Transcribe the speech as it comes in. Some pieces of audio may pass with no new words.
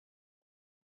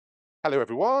Hello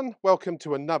everyone, welcome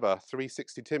to another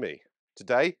 360 Timmy.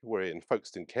 Today we're in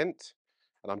Folkestone, Kent,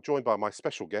 and I'm joined by my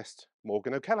special guest,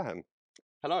 Morgan O Callaghan.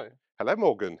 Hello. Hello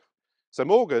Morgan. So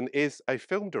Morgan is a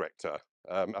film director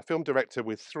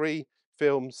with 3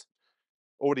 films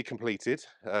already completed,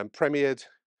 premiered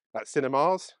at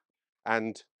cinemas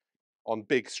and on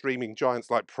big streaming giants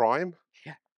like Prime.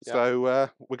 Yeah. Yeah. So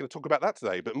we're going to talk about that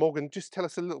today. But Morgan, just tell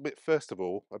us a little bit first of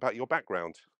all about your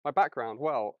background. My background,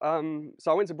 so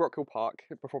I went to Brookhill Park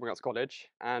Performing Arts College,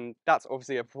 and that's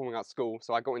obviously a performing arts school.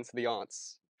 So I got into the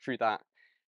arts through that.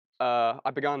 I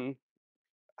began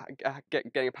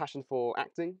getting a passion for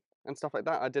acting and stuff like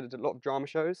that. I did a lot of drama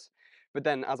shows, but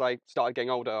then as I started getting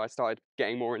older, I started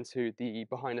getting more into the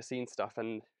behind the scenes stuff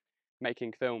and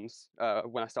making films.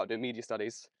 When I started doing media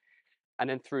studies, and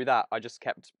then through that, I just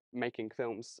kept making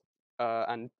films,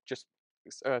 and just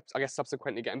I guess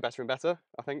subsequently getting better and better.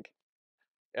 I think.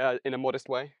 In a modest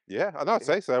way. Yeah, and I'd Yeah.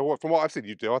 say so. From what I've seen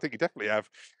you do, I think you definitely have.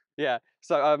 Yeah.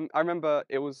 So I remember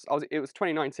it was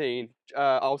 2019.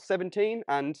 I was 17,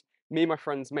 and me and my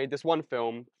friends made this one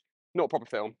film, not a proper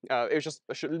film. It was just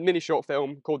a mini short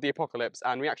film called The Apocalypse,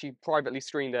 and we actually privately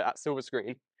screened it at Silver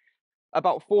Screen.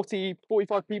 About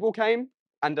 45 people came,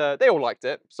 and they all liked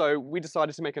it. So we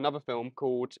decided to make another film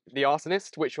called The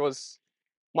Arsonist, which was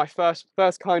my first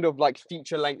kind of like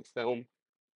feature length film.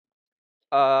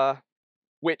 Uh,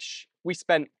 which we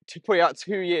spent to put out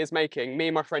 2 years making. Me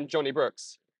and my friend Jonny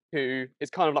Brookes, who is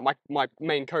kind of like my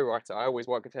main co-writer. I always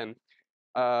work with him.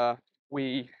 Uh,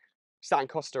 we sat in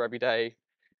Costa every day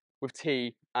with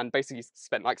tea and basically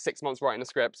spent like 6 months writing a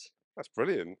script. That's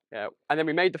brilliant. Yeah, and then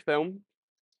we made the film.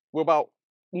 We're about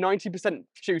 90%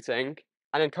 shooting,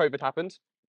 and then COVID happened.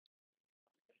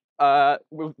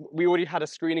 We already had a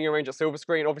screening arranged at Silver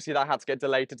Screen. Obviously, that had to get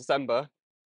delayed to December.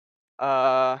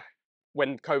 Uh,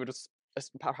 when COVID was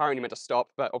apparently meant to stop,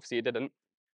 but obviously it didn't.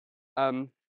 Um,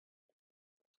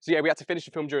 so yeah, we had to finish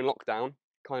the film during lockdown,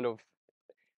 kind of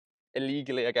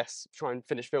illegally, I guess, try and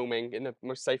finish filming in the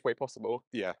most safe way possible.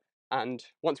 Yeah. And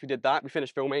once we did that, we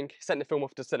finished filming, sent the film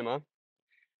off to cinema.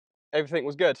 Everything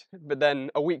was good. But then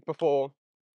a week before,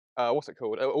 what's it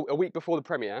called? A week before the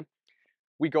premiere,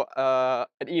 we got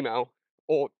an email,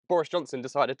 or Boris Johnson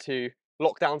decided to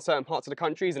lock down certain parts of the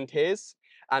countries in tiers,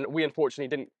 and we unfortunately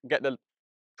didn't get the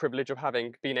privilege of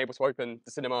being able to open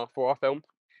the cinema for our film.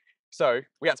 So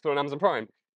we had to put it on Amazon Prime,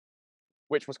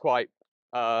 which was quite.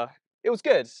 It was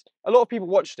good. A lot of people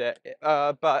watched it,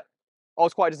 but I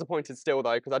was quite disappointed still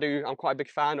though, because I'm quite a big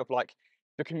fan of like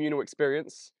the communal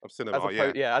experience, Of cinema,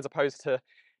 yeah. as opposed to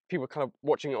people kind of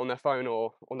watching it on their phone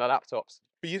or on their laptops.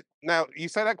 But now you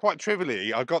say that quite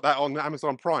trivially. I got that on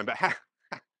Amazon Prime, but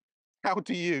how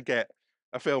do you get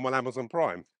a film on Amazon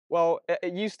Prime? Well,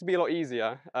 it used to be a lot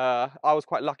easier. I was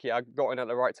quite lucky. I got in at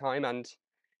the right time, and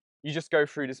you just go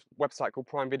through this website called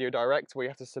Prime Video Direct, where you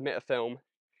have to submit a film.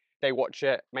 They watch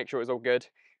it, make sure it's all good,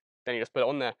 then you just put it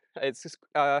on there. It's just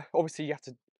obviously you have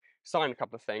to sign a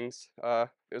couple of things. It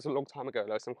was a long time ago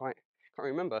though, so can't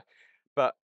remember.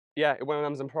 But yeah, it went on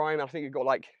Amazon Prime. And I think it got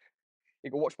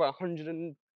watched by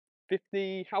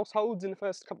 150 households in the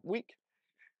first couple week,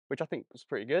 which I think was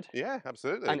pretty good. Yeah,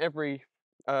 absolutely. And every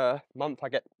month I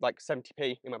get like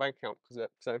 70p in my bank account because of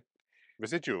it. So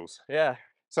Residuals. yeah,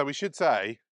 So we should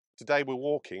say today we're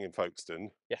walking in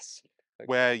Folkestone, yes,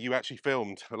 where you actually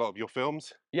filmed a lot of your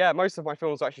films. yeah. Most of my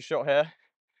films are actually shot here.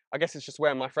 I guess it's just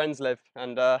where my friends live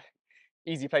and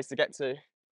easy place to get to.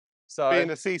 So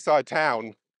Being a seaside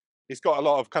town, it's got a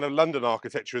lot of kind of London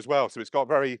architecture as well, so it's got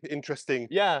very interesting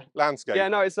yeah, landscape. yeah.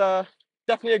 No, it's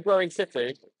definitely a growing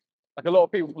city. Like a lot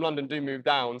of people from London do move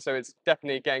down, so it's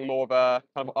definitely getting more of a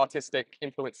kind of artistic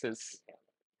influences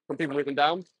from people moving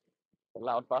down. A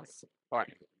loud bus. All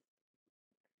right.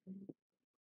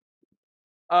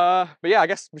 But yeah, I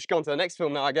guess we should go on to the next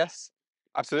film now. I guess.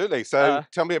 Absolutely. So Uh,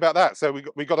 tell me about that. So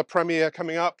we got a premiere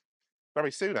coming up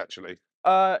very soon, actually.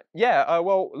 yeah.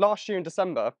 Well, last year in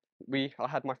December, I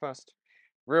had my first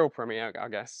real premiere, I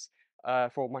guess,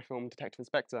 for my film Detective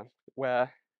Inspector,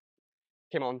 where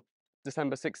came on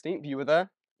December 16th. You were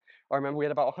there. I remember we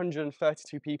had about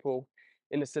 132 people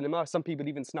in the cinema. Some people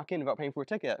even snuck in without paying for a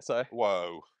ticket. So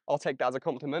Whoa. I'll take that as a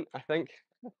compliment, I think.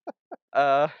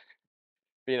 Uh,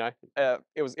 but,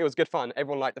 it was good fun.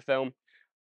 Everyone liked the film.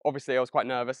 Obviously, I was quite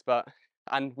nervous,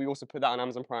 and we also put that on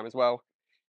Amazon Prime as well,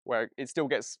 where I still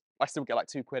get like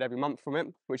 £2 every month from it,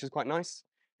 which is quite nice.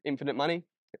 Infinite money.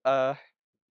 Uh,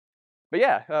 but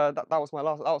yeah, that's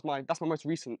my most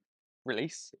recent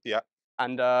release. Yeah.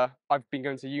 And I've been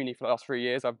going to uni for the last 3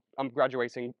 years. I'm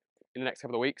graduating in the next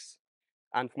couple of weeks,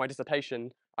 and for my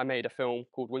dissertation, I made a film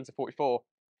called Winter 44,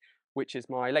 which is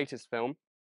my latest film,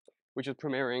 which is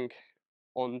premiering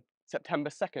on September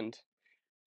 2nd.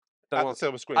 At the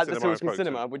Silver Screen At the Cinema Silver in Screen Folkestone,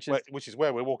 Cinema, which is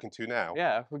where we're walking to now.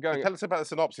 yeah, we're So going. tell us about the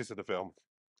synopsis of the film.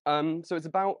 So it's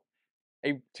about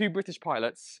two British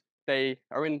pilots. They're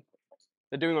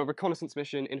doing a reconnaissance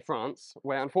mission in France,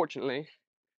 where unfortunately,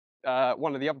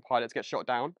 one of the other pilots gets shot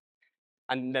down,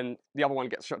 and then the other one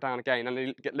gets shot down again,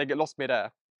 and they get lost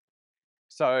midair.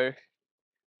 So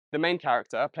the main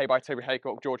character, played by Toby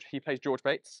Haycock, he plays George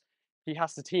Bates. He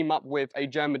has to team up with a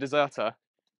German deserter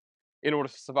in order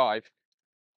to survive,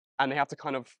 and they have to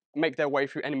kind of make their way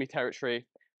through enemy territory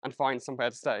and find somewhere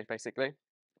to stay, basically.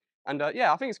 And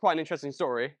yeah, I think it's quite an interesting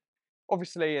story.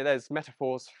 Obviously, there's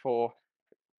metaphors for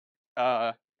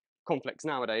conflicts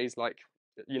nowadays, like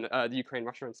the Ukraine,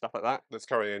 Russia, and stuff like that. That's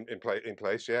currently in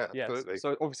place. Yeah, Yes. absolutely.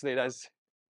 So obviously, there's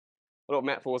a lot of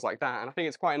metaphors like that, and I think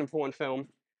it's quite an important film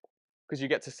because you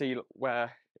get to see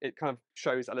where it kind of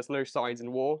shows that there's no sides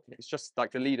in war. It's just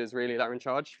like the leaders really that are in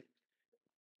charge.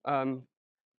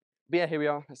 But yeah, here we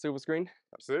are at Silver Screen.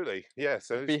 Absolutely. Yeah.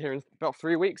 So Be here in about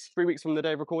 3 weeks. 3 weeks from the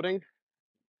day of recording.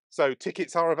 So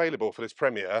tickets are available for this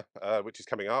premiere, which is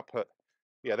coming up.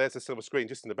 Yeah, there's the Silver Screen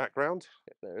just in the background.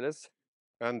 There it is.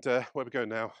 And where are we going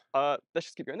now? Let's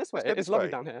just keep going this way. Let's go It's this lovely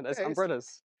way. down here. There's Yeah,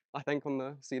 umbrellas, I think, on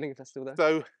the ceiling if they're still there.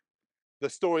 So the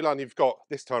storyline you've got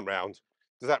this time round,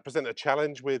 does that present a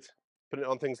challenge with putting it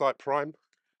on things like Prime?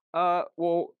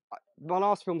 Well, my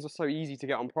last films are so easy to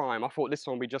get on Prime. I thought this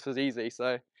one would be just as easy,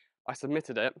 so I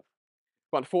submitted it.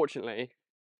 But unfortunately,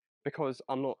 because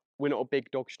we're not a big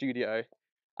dog studio,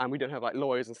 and we don't have like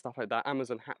lawyers and stuff like that,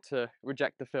 Amazon had to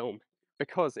reject the film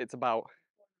because has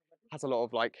a lot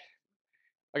of like,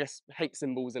 I guess, hate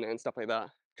symbols in it and stuff like that.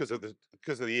 Because of the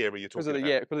era you're talking about.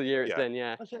 Because of the year it's Yeah. in,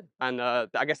 yeah. And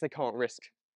I guess they can't risk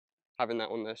having that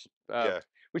on this, Yeah.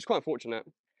 which is quite unfortunate.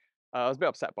 I was a bit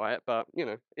upset by it, but you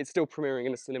know, it's still premiering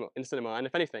in the cinema, and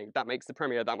if anything, that makes the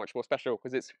premiere that much more special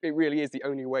because it really is the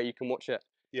only way you can watch it.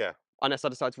 Yeah. Unless I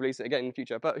decide to release it again in the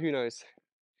future, but who knows?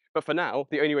 But for now,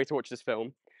 the only way to watch this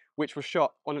film, which was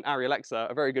shot on an Arri Alexa,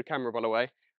 a very good camera by the way,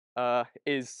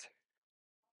 is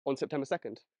on September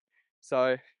 2nd.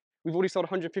 So we've already sold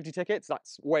 150 tickets.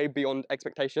 That's way beyond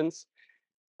expectations,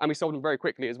 and we sold them very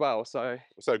quickly as well. So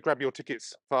grab your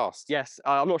tickets fast. yes,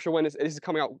 I'm not sure when this is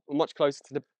coming out much closer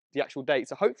to the actual date.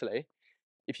 So hopefully,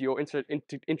 if you're interested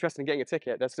in getting a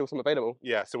ticket, there's still some available.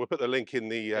 Yeah, so we'll put the link in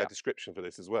the description for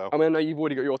this as well. I mean, I know you've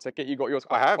already got your ticket. You got yours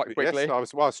quite quickly. Yes, I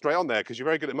was straight on there because you're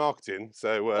very good at marketing.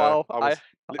 So Well, I was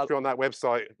literally on that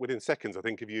website within seconds, I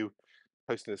think, of you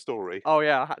posting a story. Oh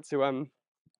yeah, I had to.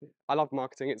 I love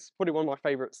marketing. It's probably one of my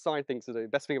favourite side things to do.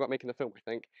 Best thing about making a film, I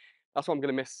think. That's what I'm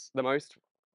going to miss the most.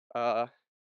 Because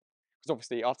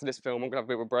obviously after this film, I'm going to have a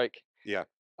bit of a break. Yeah.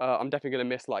 I'm definitely going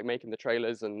to miss like making the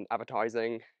trailers and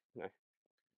advertising. You know.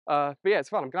 But yeah, it's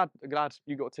fun. I'm glad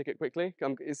you got a ticket quickly.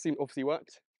 It seemed obviously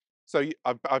worked. So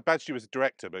I've badged you as a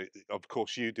director, but of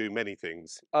course you do many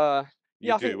things. Yeah,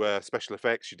 you do special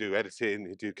effects, you do editing,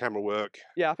 you do camera work.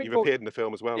 Yeah, I think you've appeared in the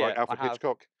film as well, yeah, like Alfred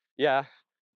Hitchcock. Yeah,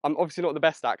 I'm obviously not the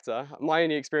best actor. My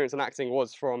only experience in acting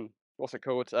was from what's it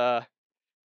called,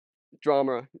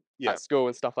 drama at school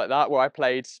and stuff like that, where I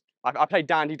played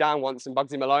Dandy Dan once in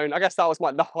Bugsy Malone. I guess that was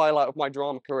the highlight of my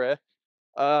drama career.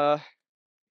 So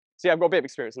yeah, I've got a bit of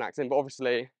experience in acting, but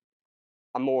obviously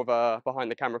I'm more of a behind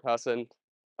the camera person.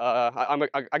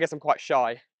 I guess I'm quite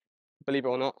shy, believe it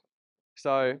or not.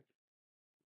 So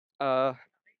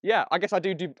yeah, I guess I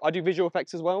do visual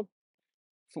effects as well.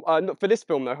 Not for this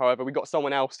film though, however, we got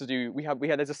someone else to do.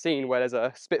 There's a scene where there's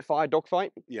a Spitfire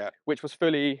dogfight, which was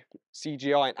fully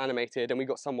CGI and animated, and we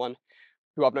got someone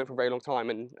who I've known for a very long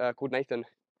time and called Nathan,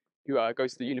 who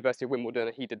goes to the University of Wimbledon,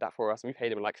 and he did that for us, and we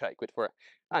paid him like 30 quid for it.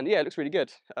 And yeah, it looks really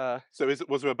good. So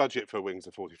was there a budget for Wings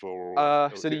of 44, or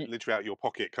was it literally out your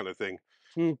pocket kind of thing?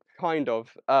 Kind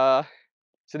of.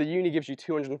 So the uni gives you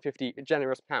 250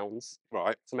 generous pounds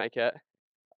to make it.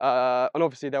 And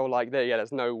obviously they were like,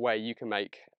 there's no way you can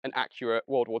make an accurate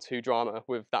World War II drama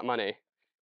with that money.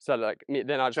 So like,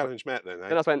 then I just challenge met then.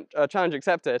 Then I went challenge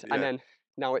accepted, and then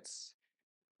now it's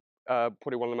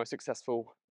probably one of the most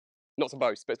successful. Not to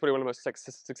boast, but it's probably one of the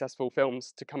most successful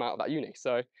films to come out of that uni.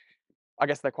 So I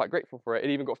guess they're quite grateful for it. It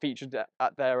even got featured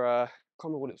at their I can't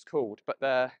remember what it was called, but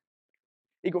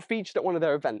it got featured at one of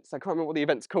their events. I can't remember what the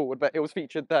event's called, but it was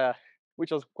featured there,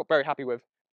 which I was very happy with.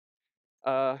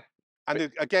 And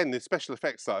again, the special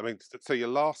effects side. I mean, so your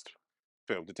last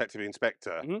film, Detective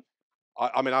Inspector.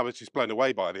 I mean, I was just blown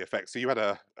away by the effects. So you had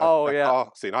a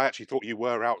car scene. I actually thought you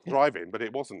were out driving, but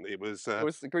it wasn't. It was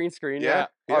the green screen. Yeah.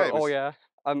 Yeah.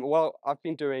 Well, I've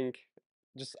been doing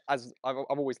I've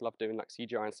always loved doing like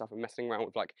CGI and stuff and messing around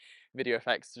with like video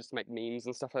effects just to make memes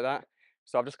and stuff like that.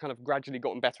 So I've just kind of gradually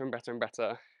gotten better and better and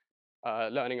better.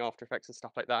 learning After Effects and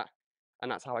stuff like that,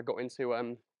 and that's how I got into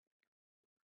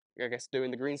I guess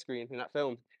doing the green screen in that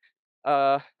film.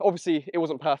 Obviously, it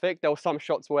wasn't perfect. There were some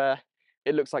shots where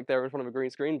it looks like they're in front of a green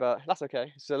screen, but that's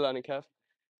okay. It's a learning curve,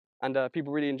 and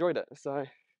people really enjoyed it. So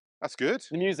That's good.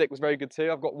 the music was very good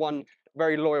too. I've got one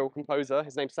very loyal composer.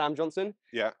 His name's Sam Johnson.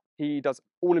 Yeah. He does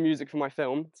all the music for my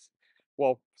films.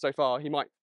 Well, so far, he might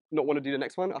not want to do the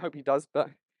next one. I hope he does, but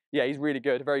yeah, he's really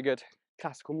good. Very good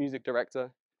classical music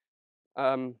director.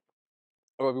 Who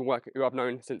I've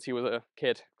known since he was a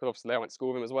kid, because obviously I went to school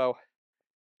with him as well.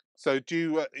 So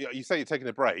do you say you're taking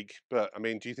a break, but I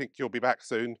mean, do you think you'll be back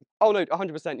soon? Oh no,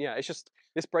 100%. Yeah, it's just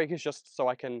this break is just so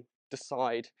I can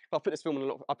decide. I put this film in a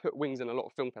lot. I put Wings in a lot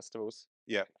of film festivals,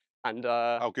 Yeah. and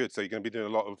Oh, good. So you're going to be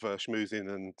doing a lot of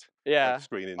schmoozing and yeah,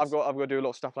 screenings. I've got to do a lot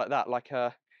of stuff like that. Like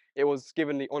it was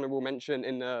given the honourable mention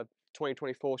in the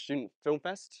 2024 Student Film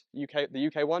Fest UK, the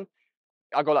UK one.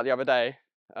 I got that the other day.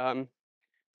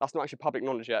 That's not actually public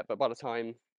knowledge yet, but by the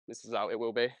time this is out, it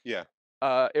will be. Yeah.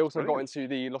 It also got Brilliant. into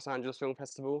the Los Angeles Film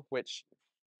Festival, which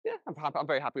yeah, I'm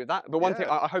very happy with that. But one thing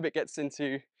Yeah. I hope it gets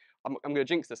into. I'm going to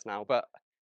jinx this now, but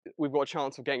we've got a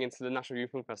chance of getting into the National Youth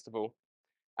Film Festival,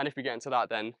 and if we get into that,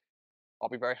 then I'll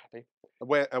be very happy.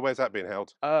 Where's that being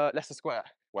held? Leicester Square.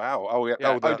 Wow. Oh, yeah. Yeah,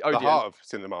 Oh, the Odeon. heart of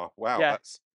cinema. Wow. Yeah,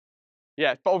 That's.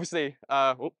 yeah. But obviously,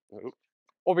 Oh,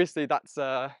 obviously that's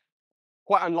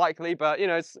quite unlikely. But you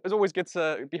know, it's always good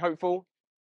to be hopeful,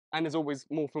 and there's always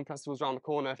more film festivals around the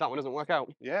corner if that one doesn't work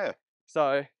out. yeah.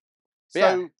 So, but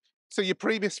yeah, So your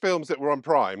previous films that were on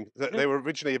Prime, that mhm, they were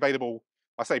originally available.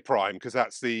 I say Prime because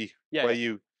that's the yeah, where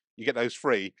yeah. you get those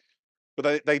free.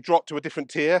 But they dropped to a different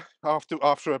tier after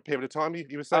a period of time.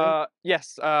 You were saying?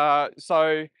 Yes.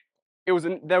 So they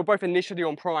were both initially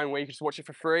on Prime where you could just watch it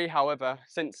for free. However,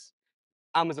 since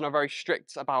Amazon are very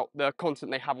strict about the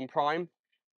content they have on Prime,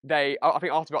 I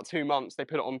think after about 2 months they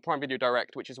put it on Prime Video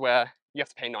Direct, which is where you have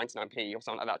to pay 99p or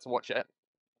something like that to watch it.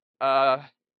 Uh,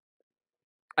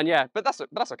 and yeah, but that's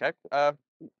okay.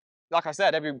 Like I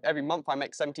said, every month I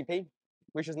make 70p,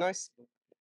 which is nice.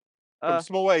 From Uh,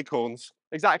 small acorns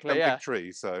exactly, come big yeah,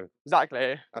 trees. So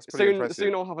exactly. that's pretty Soon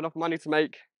impressive. I'll have enough money to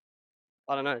make,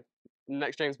 I don't know,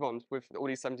 next James Bond with all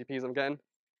these 70p's I'm getting.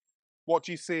 What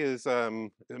do you see as? I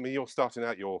mean, you're starting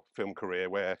out your film career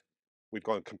where we've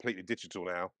gone completely digital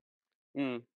now.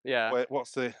 Yeah.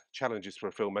 What's the challenges for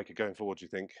a filmmaker going forward? Do you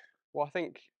think? Well, I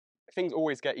think things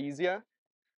always get easier.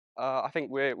 I think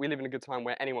we live in a good time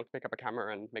where anyone can pick up a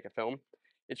camera and make a film.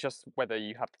 It's just whether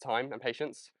you have the time and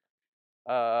patience.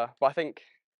 But I think,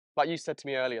 like you said to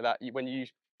me earlier, that when you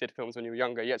did films when you were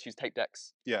younger, you had to use tape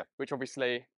decks, Yeah, which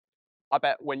obviously, I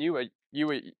bet when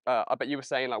I bet you were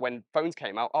saying like when phones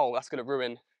came out, oh, that's going to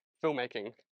ruin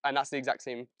filmmaking, and that's the exact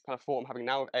same kind of thought I'm having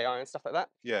now with AI and stuff like that.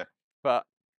 yeah. But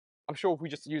I'm sure if we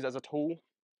just use it as a tool,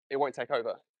 it won't take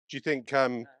over. Do you think?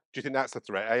 Do you think that's the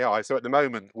threat? AI. So at the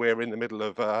moment we're in the middle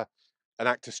of an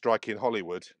actor strike in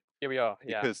Hollywood Here we are.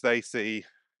 Yeah. because they see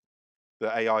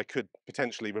that AI could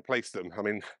potentially replace them. I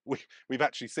mean, we've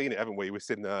actually seen it, haven't we? We've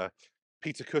seen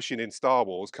Peter Cushing in Star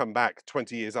Wars come back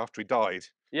 20 years after he died.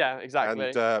 Yeah. And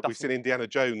Exactly. we've seen Indiana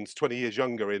Jones 20 years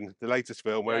younger in the latest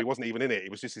film where Yeah. he wasn't even in it.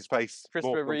 It was just his face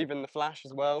Christopher morphed onto. Reeve in The Flash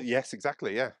as well. Yes,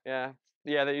 exactly. Yeah. Yeah,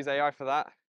 yeah, they use AI for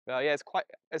that. Yeah, it's quite.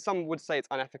 Some would say it's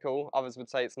unethical. Others would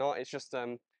say it's not. It's just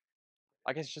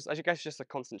I guess it's just a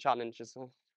constant challenge.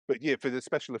 But yeah, for the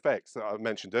special effects that I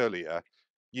mentioned earlier,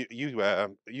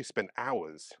 you spent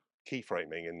hours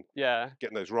keyframing and Yeah,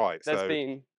 getting those right. there's So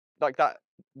been like that.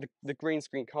 The green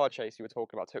screen car chase you were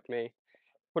talking about took me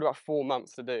probably about 4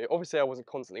 months to do. Obviously, I wasn't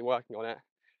constantly working on it,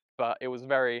 but it was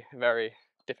very, very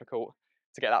difficult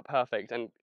to get that perfect. And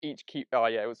each keep. Oh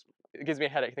yeah, it gives me a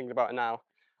headache thinking about it now.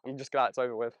 I'm just glad it's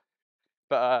over with.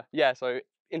 But yeah, so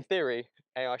in theory,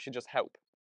 AI should just help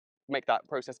make that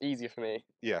process easier for me.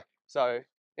 yeah, So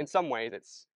in some ways,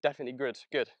 it's definitely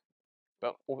good,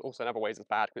 but also in other ways, it's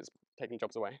bad because it's taking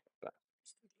jobs away. But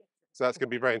so that's going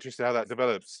to be very interesting how that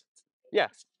develops. yeah,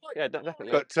 yeah,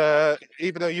 definitely. But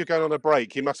even though you're going on a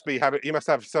break, you must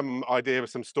have some idea of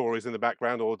some stories in the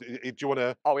background, or do you want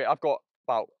to? Oh yeah, I've got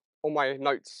about on my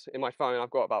notes in my phone.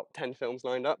 I've got about 10 films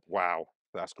lined up. Wow,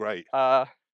 that's great. Uh,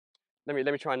 let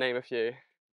me try and name a few.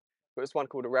 There's one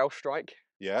called A Rail Strike.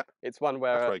 Yeah, It's one that's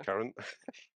where very current.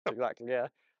 exactly, yeah.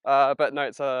 But no,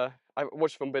 I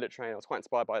watched the film Bullet Train. I was quite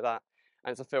inspired by that,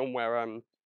 and it's a film where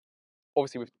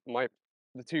obviously with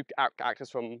the two actors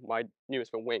from my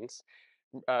newest film Wings,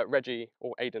 Reggie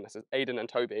or Aiden, this is Aiden and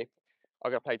Toby,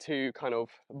 are gonna play two kind of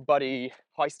buddy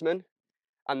heistmen,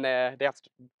 and they have to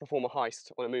perform a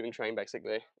heist on a moving train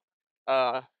basically.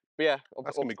 But yeah,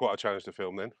 That's going to be quite a challenge to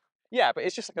film then. Yeah, but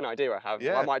it's just like an idea I have. I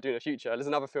Yeah. might do in the future. There's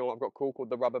another film I've got called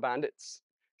The Rubber Bandits.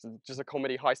 It's just a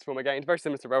comedy heist film again. It's very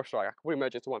similar to Rail Strike. I could probably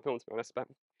merge it into one film to be honest. But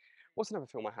what's another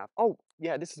film I have? Oh,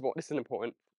 yeah, this is an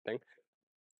important thing.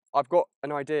 I've got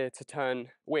an idea to turn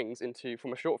Wings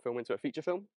from a short film into a feature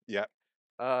film. Yeah.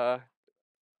 Uh,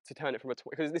 to turn it from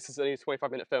because this is only a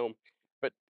 25-minute film,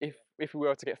 but if we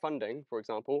were to get funding, for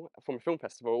example, from a film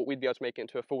festival, we'd be able to make it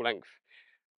into a full-length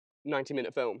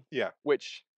 90-minute film. Yeah.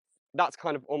 Which that's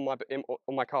kind of on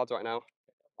my cards right now,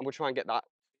 and we'll try and get that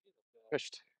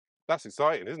pushed. That's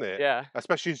exciting, isn't it? Yeah.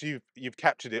 Especially as you've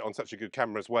captured it on such a good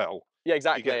camera as well. Yeah, You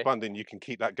get exactly. funding, you can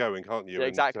keep that going, can't you? Yeah, And,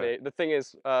 exactly. The thing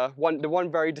is, the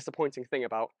one very disappointing thing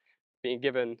about being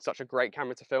given such a great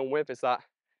camera to film with is that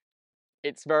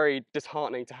it's very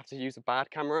disheartening to have to use a bad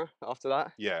camera after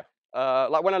that. yeah.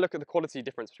 Like when I look at the quality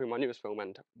difference between my newest film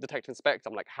and Detect and Inspect,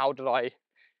 I'm like, how did I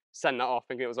send that off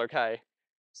thinking it was okay?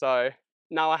 So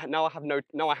now I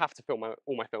have to film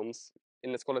all my films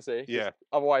in this quality. 'Cause Yeah.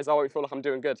 otherwise, I won't feel like I'm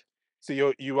doing good. So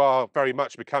you are very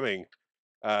much becoming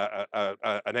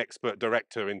an expert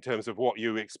director in terms of what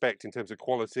you expect in terms of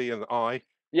quality and eye.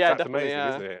 Yeah, That's definitely. amazing, Yeah,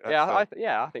 isn't it? yeah, That's,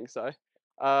 yeah, I think so.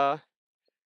 But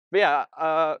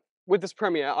yeah, with this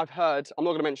premiere, I've heard. I'm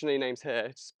not going to mention any names here,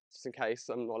 just in case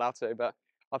I'm not allowed to. But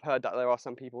I've heard that there are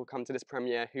some people who come to this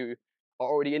premiere who are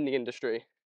already in the industry,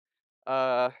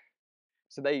 so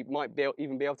they might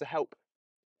even be able to help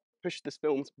push this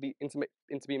film to be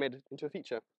made into a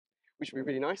feature, which would be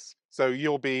really nice. so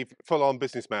you'll be full on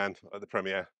businessman at the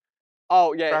premiere.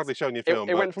 Oh yeah, Proudly showing your film,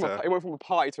 it went but from a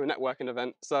party to a networking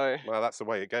event. So well, that's the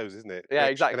way it goes, isn't it? yeah,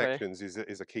 exactly. Connections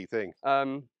is a key thing.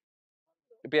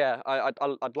 But yeah,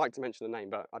 I'd like to mention the name,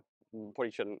 but I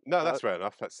probably shouldn't. No, that's fair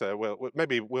enough. That's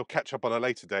maybe we'll catch up on a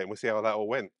later date and we'll see how that all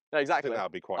went. Yeah, I exactly. think that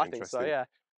would be quite I think interesting. so. Yeah.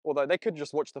 Although they could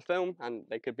just watch the film and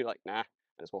they could be like, nah, and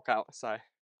just walk out. So,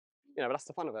 but that's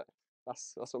the fun of it.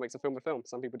 That's what makes a film a film.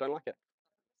 Some people don't like it.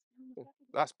 Yeah.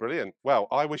 That's brilliant. Well,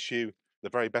 I wish you the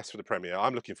very best for the premiere.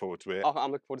 I'm looking forward to it. Oh,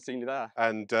 I'm looking forward to seeing you there.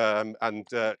 And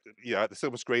at the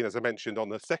silver screen, as I mentioned, on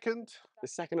the 2nd. The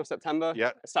 2nd of September.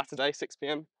 Yeah. Saturday, 6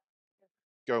 p.m.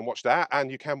 Go and watch that,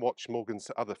 and you can watch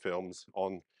Morgan's other films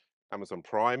on Amazon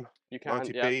Prime. You can.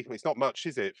 90p. Yeah. It's not much,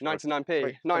 is it? 99p. Something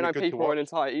good 99p to for watch. an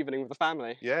entire evening with the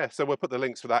family. Yeah, so we'll put the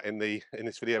links for that in this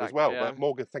video as Exactly, well. yeah. But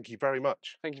Morgan, thank you very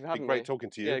much. Thank you for It's having been me. great talking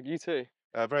to you. Yeah, you too.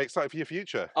 Very excited for your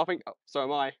future. I think so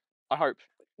am I. I hope.